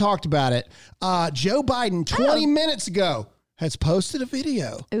just talked about it, Joe Biden 20 minutes ago has posted a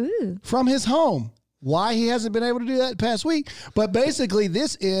video Ooh. from his home. Why he hasn't been able to do that the past week. But basically,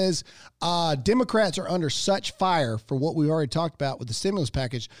 this is Democrats are under such fire for what we already talked about with the stimulus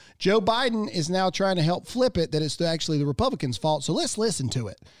package. Joe Biden is now trying to help flip it that it's actually the Republicans' fault. So let's listen to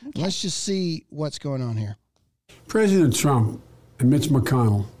it. Okay. Let's just see what's going on here. President Trump and Mitch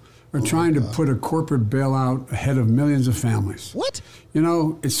McConnell are trying to put a corporate bailout ahead of millions of families. What?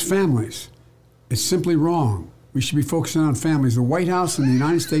 It's families. It's simply wrong. We should be focusing on families. The White House and the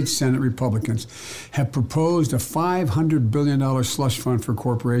United States Senate Republicans have proposed a $500 billion slush fund for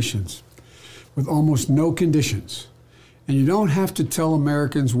corporations with almost no conditions. And you don't have to tell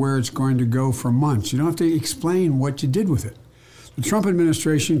Americans where it's going to go for months. You don't have to explain what you did with it. The Trump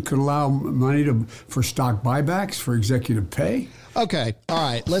administration could allow money for stock buybacks, for executive pay. Okay. All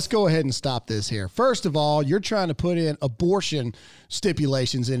right. Let's go ahead and stop this here. First of all, you're trying to put in abortion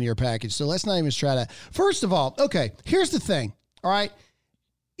stipulations into your package. So let's not even try that. First of all, okay, here's the thing. All right.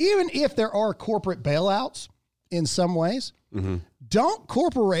 Even if there are corporate bailouts in some ways, don't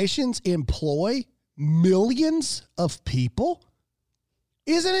corporations employ millions of people?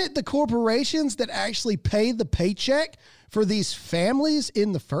 Isn't it the corporations that actually pay the paycheck for these families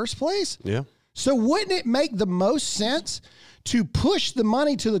in the first place? Yeah. So wouldn't it make the most sense to push the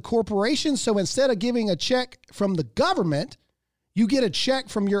money to the corporation? So instead of giving a check from the government, You get a check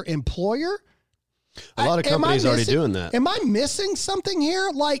from your employer. A lot of companies already doing that. Am I missing something here?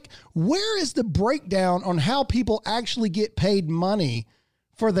 Like, where is the breakdown on how people actually get paid money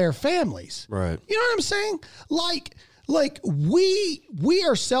for their families? Right. You know what I'm saying? Like we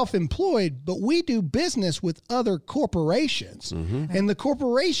are self-employed, but we do business with other corporations. And the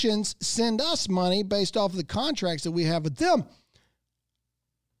corporations send us money based off of the contracts that we have with them.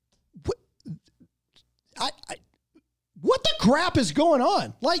 What the crap is going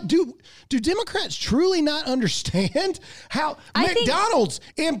on? Like, do Democrats truly not understand how McDonald's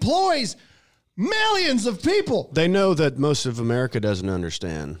employs millions of people? They know that most of America doesn't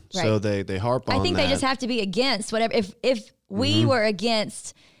understand, so they harp on that. I think they just have to be against whatever. If we were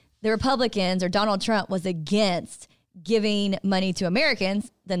against the Republicans or Donald Trump was against giving money to Americans,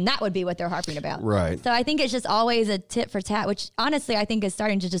 then that would be what they're harping about. Right. So I think it's just always a tit for tat, which honestly I think is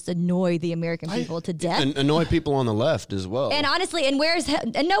starting to just annoy the American people to death. And annoy people on the left as well. And honestly, and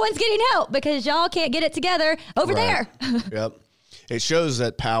no one's getting help because y'all can't get it together over there. Yep. It shows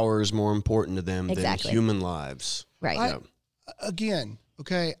that power is more important to them than human lives. Right. Again,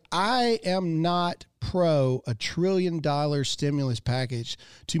 okay, I am not pro $1 trillion stimulus package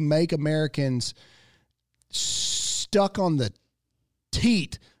to make Americans stuck on the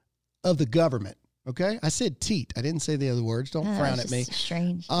teat of the government. Okay, I said teat. I didn't say the other words. Don't frown at me.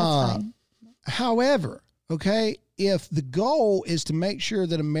 Strange. That's fine. However, okay, if the goal is to make sure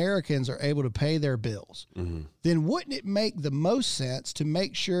that Americans are able to pay their bills, then wouldn't it make the most sense to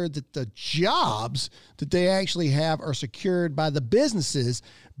make sure that the jobs that they actually have are secured by the businesses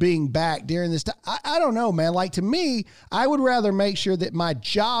being back during this time? I don't know, man. Like, to me, I would rather make sure that my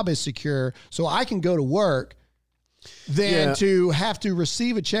job is secure so I can go to work than to have to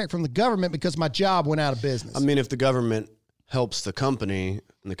receive a check from the government because my job went out of business. I mean, if the government helps the company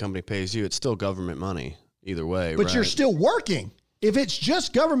and the company pays you, it's still government money either way. But you're still working. If it's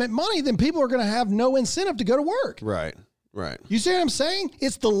just government money, then people are going to have no incentive to go to work. Right. You see what I'm saying?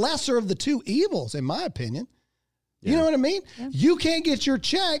 It's the lesser of the two evils, in my opinion. You know what I mean? Yeah. You can't get your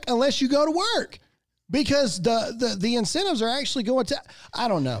check unless you go to work because the incentives are actually going to, I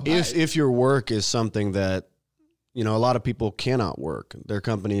don't know. If your work is something that, you know, a lot of people cannot work. Their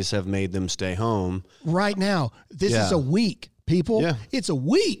companies have made them stay home. Right now, this is a week, people. Yeah. It's a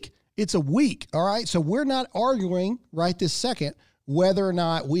week. All right. So we're not arguing right this second whether or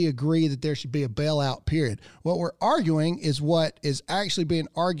not we agree that there should be a bailout period. What we're arguing is what is actually being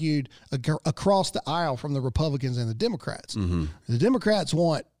argued across the aisle from the Republicans and the Democrats. The Democrats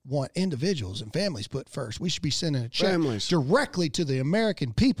want individuals and families put first. We should be sending a check directly to the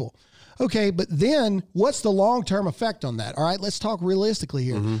American people. Okay, but then what's the long-term effect on that? All right, let's talk realistically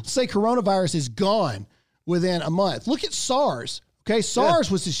here. Let's say coronavirus is gone within a month. Look at SARS. Okay,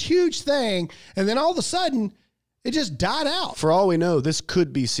 SARS was this huge thing, and then all of a sudden, it just died out. For all we know, this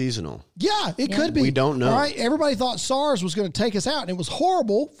could be seasonal. Yeah, it could be. We don't know. All right, everybody thought SARS was going to take us out, and it was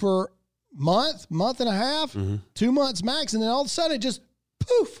horrible for a month and a half, 2 months max, and then all of a sudden, it just,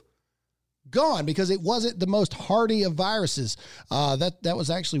 poof, gone because it wasn't the most hardy of viruses. That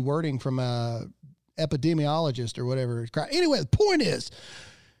was actually wording from a epidemiologist or whatever. Anyway, the point is,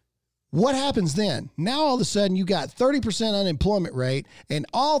 what happens then? Now all of a sudden you got 30% unemployment rate, and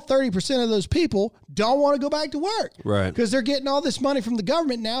all 30% of those people don't want to go back to work, right? Because they're getting all this money from the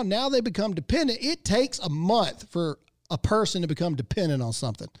government now. Now they become dependent. It takes a month for a person to become dependent on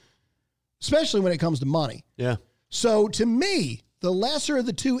something, especially when it comes to money. Yeah. So to me, the lesser of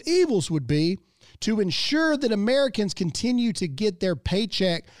the two evils would be to ensure that Americans continue to get their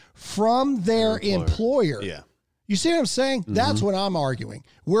paycheck from their employer. Yeah. You see what I'm saying? That's what I'm arguing.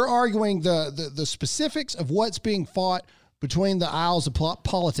 We're arguing the specifics of what's being fought between the aisles of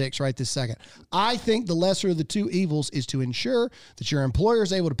politics right this second. I think the lesser of the two evils is to ensure that your employer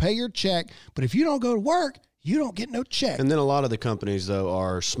is able to pay your check, but if you don't go to work, you don't get no check. And then a lot of the companies, though,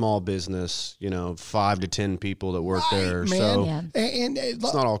 are small business, 5 to 10 people that work there. Man. So and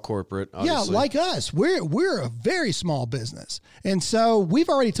it's not all corporate, obviously. Yeah, like us. We're a very small business. And so we've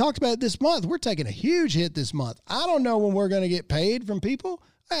already talked about it this month. We're taking a huge hit this month. I don't know when we're going to get paid from people.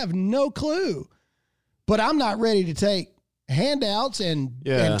 I have no clue. But I'm not ready to take handouts and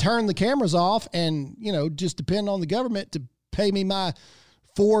turn the cameras off and, just depend on the government to pay me my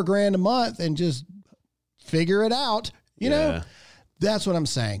 $4,000 a month and just figure it out. You know, that's what I'm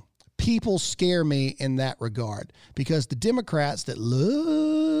saying. People scare me in that regard because the Democrats that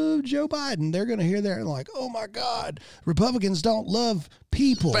love Joe Biden, they're going to hear that and like, oh my God, Republicans don't love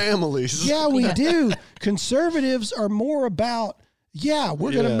people. Families. Yeah, we do. Conservatives are more about,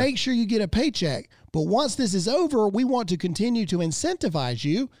 we're going to make sure you get a paycheck. But once this is over, we want to continue to incentivize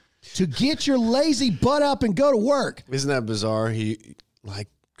you to get your lazy butt up and go to work. Isn't that bizarre?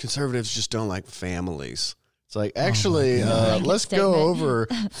 Conservatives just don't like families. It's like, actually, let's go over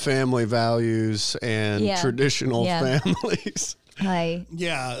family values and traditional families.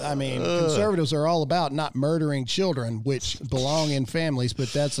 Yeah, I mean, conservatives are all about not murdering children, which belong in families,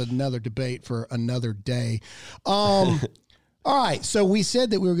 but that's another debate for another day. All right, so we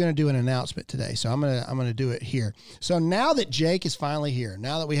said that we were going to do an announcement today, so I'm gonna do it here. So now that Jake is finally here,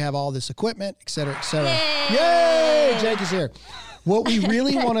 now that we have all this equipment, et cetera, yay! Jake is here. What we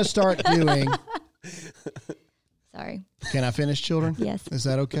really want to start doing. Sorry. Can I finish, children? Yes. Is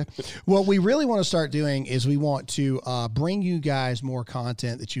that okay? What we really want to start doing is we want to bring you guys more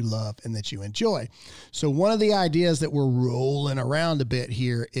content that you love and that you enjoy. So one of the ideas that we're rolling around a bit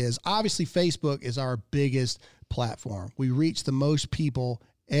here is obviously Facebook is our biggest platform. We reach the most people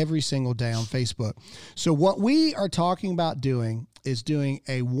every single day on Facebook. So what we are talking about doing is doing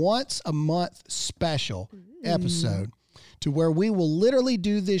a once a month special episode to where we will literally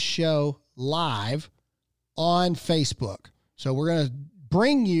do this show live on Facebook. So we're going to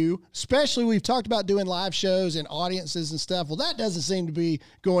bring you, especially we've talked about doing live shows and audiences and stuff. Well, that doesn't seem to be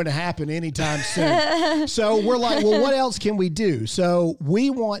going to happen anytime soon. So we're like, well, what else can we do? So we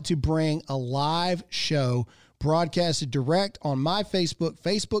want to bring a live show broadcasted direct on my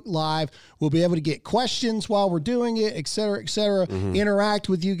Facebook Live. We'll be able to get questions while we're doing it, et cetera, interact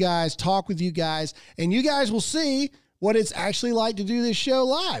with you guys, talk with you guys, and you guys will see what it's actually like to do this show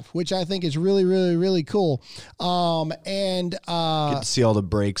live, which I think is really, really, really cool. Get to see all the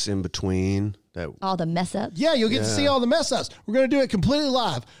breaks in between. All the mess ups. Yeah, you'll get to see all the mess ups. We're going to do it completely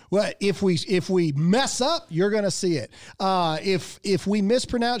live. Well, if we mess up, you're going to see it. If we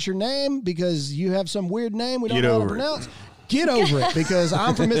mispronounce your name because you have some weird name we don't know how to pronounce, get over it, because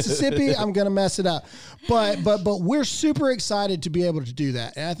I'm from Mississippi. I'm going to mess it up. But we're super excited to be able to do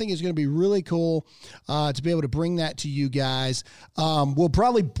that. And I think it's going to be really cool to be able to bring that to you guys. We'll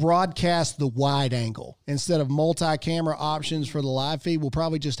probably broadcast the wide angle instead of multi-camera options for the live feed. We'll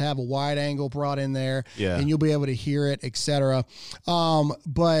probably just have a wide angle brought in there, and you'll be able to hear it, etc.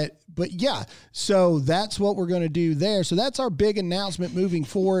 But yeah, so that's what we're going to do there. So that's our big announcement moving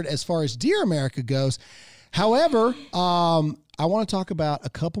forward as far as Dear America goes. However, I want to talk about a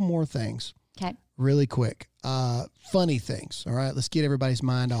couple more things. Okay. Really quick. Funny things. All right. Let's get everybody's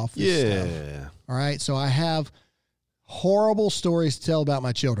mind off this stuff. All right. So I have horrible stories to tell about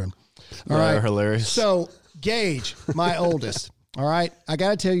my children. All right. They're hilarious. So Gage, my oldest. All right. I got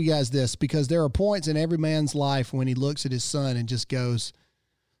to tell you guys this, because there are points in every man's life when he looks at his son and just goes,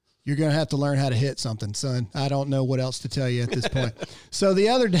 you're going to have to learn how to hit something, son. I don't know what else to tell you at this point. So the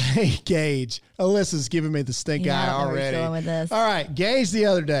other day, Gage, Alyssa's giving me the stink eye already. Going with this. All right, Gage the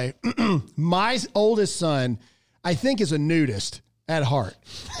other day, my oldest son, I think is a nudist at heart,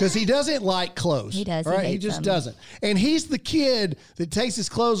 because he doesn't like clothes. He does. All right? He just doesn't. And he's the kid that takes his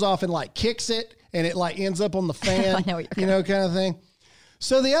clothes off and like kicks it, and it like ends up on the fan, I know what you're going. kind of thing.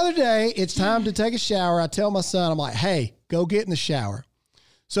 So the other day, it's time to take a shower. I tell my son, I'm like, hey, go get in the shower.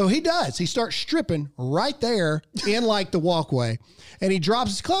 So he does. He starts stripping right there in like the walkway, and he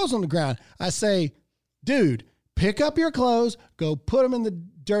drops his clothes on the ground. I say, dude, pick up your clothes, go put them in the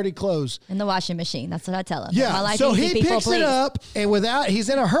dirty clothes. In the washing machine. That's what I tell him. Yeah. So he picks it up, and he's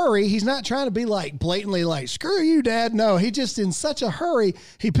in a hurry. He's not trying to be like blatantly like, screw you, Dad. No, he just in such a hurry.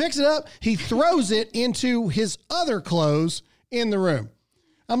 He picks it up. He throws it into his other clothes in the room.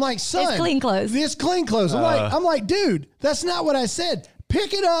 I'm like, son. It's clean clothes. It's clean clothes. I'm like, dude, that's not what I said.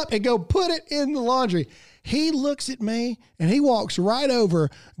 Pick it up and go put it in the laundry. He looks at me and he walks right over,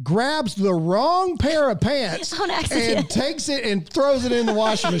 grabs the wrong pair of pants and takes it and throws it in the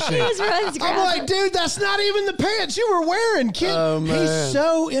washing machine. I'm like, dude, that's not even the pants you were wearing, kid. Oh, man. He's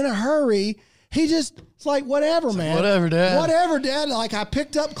so in a hurry. It's like, whatever, man. Whatever, Dad. Whatever, Dad. Like, I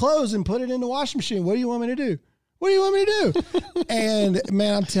picked up clothes and put it in the washing machine. What do you want me to do? What do you want me to do? And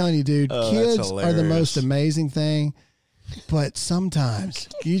man, I'm telling you, dude, kids are the most amazing thing. But sometimes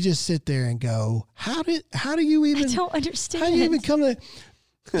you just sit there and go, how do you even? I don't understand. How do you even come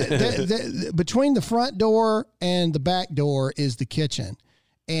to? Between the front door and the back door is the kitchen,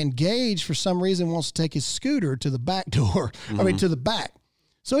 and Gage for some reason wants to take his scooter to the back door. I mean, to the back.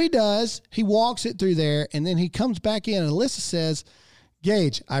 So he does. He walks it through there, and then he comes back in, and Alyssa says,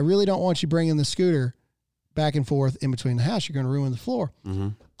 "Gage, I really don't want you bringing the scooter back and forth in between the house. You're going to ruin the floor."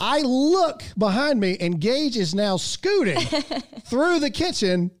 I look behind me, and Gage is now scooting through the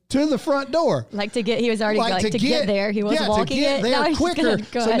kitchen to the front door. He was already to get there. He wasn't walking to get it. there now quicker.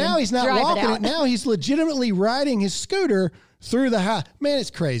 So now he's not walking it. Now he's legitimately riding his scooter through the house. Man,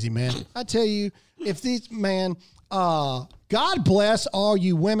 it's crazy, man. I tell you, if these, man, God bless all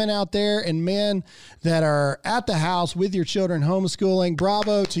you women out there and men that are at the house with your children homeschooling.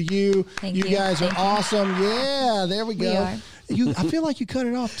 Bravo to you. Thank you. Guys are awesome. Yeah, there we go. are. I feel like you cut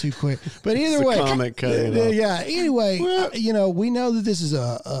it off too quick. But either way. Comment cutting it off. Yeah. Anyway, we know that this is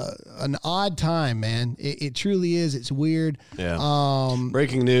an odd time, man. It truly is. It's weird. Yeah.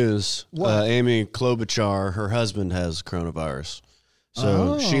 Breaking news. Amy Klobuchar, her husband has coronavirus.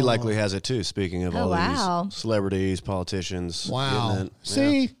 So she likely has it too, speaking of all these celebrities, politicians. Wow.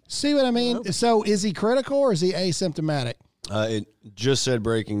 See what I mean? So is he critical or is he asymptomatic? It just said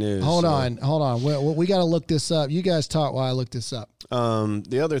breaking news. Hold on. We got to look this up. You guys talk while I look this up.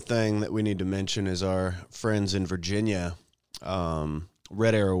 The other thing that we need to mention is our friends in Virginia,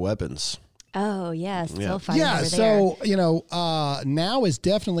 Red Arrow Weapons. Oh, yes. Still fighting over there. So, now is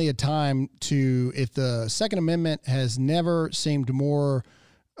definitely a time to, if the Second Amendment has never seemed more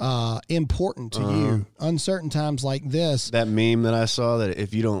important to you, uncertain times like this. That meme that I saw, that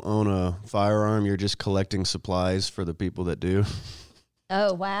if you don't own a firearm, you're just collecting supplies for the people that do.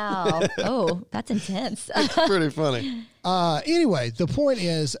 Oh, wow. Oh, that's intense. It's pretty funny. Anyway, the point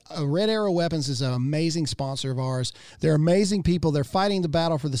is, Red Arrow Weapons is an amazing sponsor of ours. They're amazing people. They're fighting the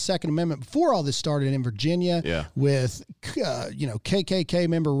battle for the Second Amendment before all this started in Virginia with, KKK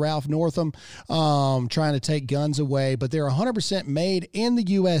member Ralph Northam trying to take guns away. But they're 100% made in the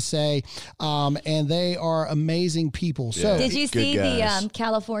USA, and they are amazing people. So, did you see the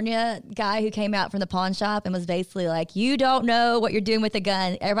California guy who came out from the pawn shop and was basically like, you don't know what you're doing with a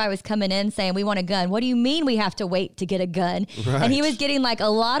gun? Everybody was coming in saying, we want a gun. What do you mean we have to wait to get a gun? Right. And he was getting like a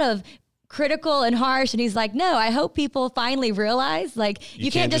lot of critical and harsh, and he's like, no, I hope people finally realize, like,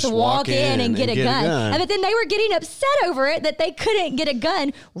 you can't just walk in and get a gun. But then they were getting upset over it that they couldn't get a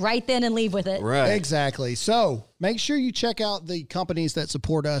gun right then and leave with it. Right. Exactly. So make sure you check out the companies that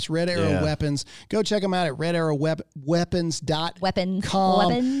support us, Red Arrow Weapons. Go check them out at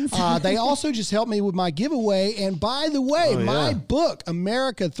redarrowweapons.com. They also just helped me with my giveaway. And by the way, my book,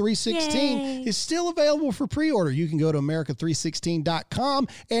 America 316, is still available for pre-order. You can go to America316.com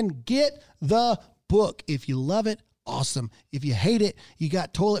and get the book. If you love it, awesome. If you hate it, you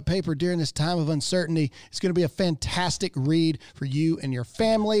got toilet paper during this time of uncertainty. It's going to be a fantastic read for you and your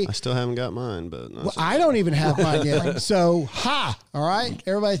family. I still haven't got mine, but I don't even have mine yet. So, all right.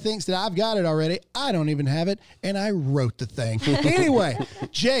 Everybody thinks that I've got it already. I don't even have it, and I wrote the thing. Anyway,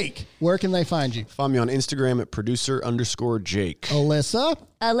 Jake, where can they find you? Find me on Instagram at producer_Jake.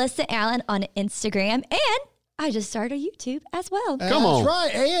 Alyssa Allen on Instagram, and I just started YouTube as well. Come on.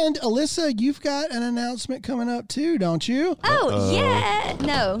 That's right. And Alyssa, you've got an announcement coming up too, don't you? Oh, yeah.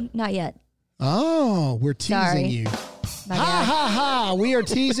 No, not yet. Oh, we're teasing you. Ha. We are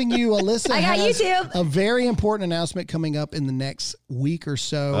teasing you. Alyssa I got has YouTube. A very important announcement coming up in the next week or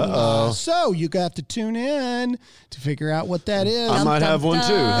so. So you got to tune in to figure out what that is. I might have one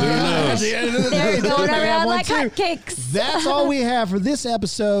too. Who knows? They're going around like hotcakes. That's all we have for this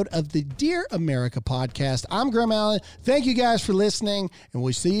episode of the Dear America podcast. I'm Graham Allen. Thank you guys for listening, and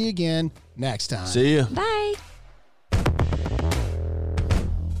we'll see you again next time. See ya. Bye.